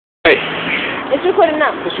It's recording now.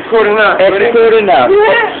 It's recording now. It's recording now.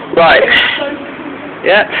 Right.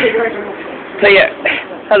 Yeah. Play it.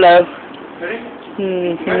 Hello. Ready?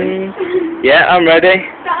 Yeah, I'm ready.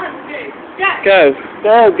 Go.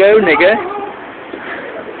 Go, nigga.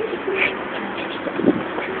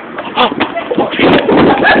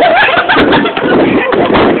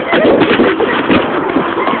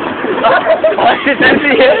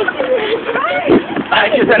 Accidentally hit.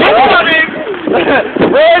 Accidentally hit. Run!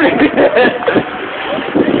 Run!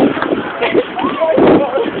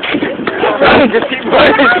 Just keep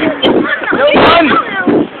running. No, run!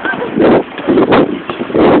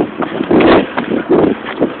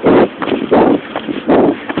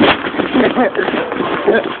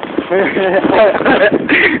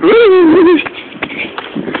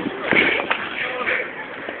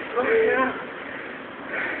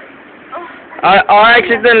 I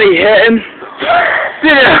accidentally hit him.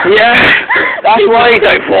 Did you? Yeah. That's why you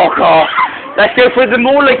don't walk off. Let's go for the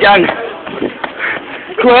mall again.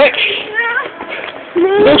 Quick.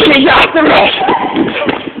 Look, he's after us.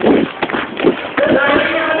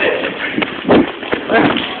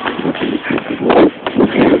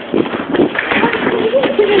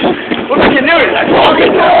 What are you doing? Let's walk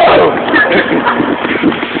it now.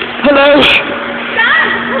 Hello. Dad,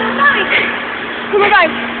 come on,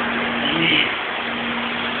 guys.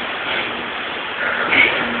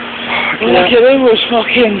 Look at him, was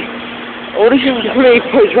fucking... All he was really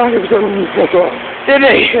put his racket on him. Did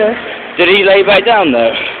he? Yeah. Did he lay back down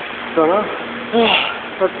though? Don't know.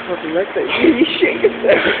 That's fucking leg day. You shit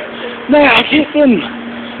yourself. No, I kicked him.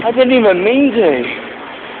 I didn't even mean to.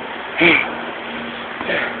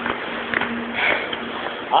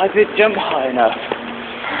 I did jump high enough.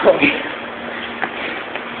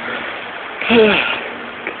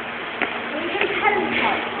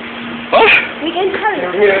 What? We can tell you.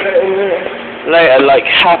 Later, like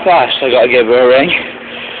half-assed, I gotta give her a ring.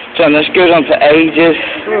 So this goes on for ages.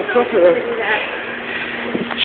 Oh, stop it.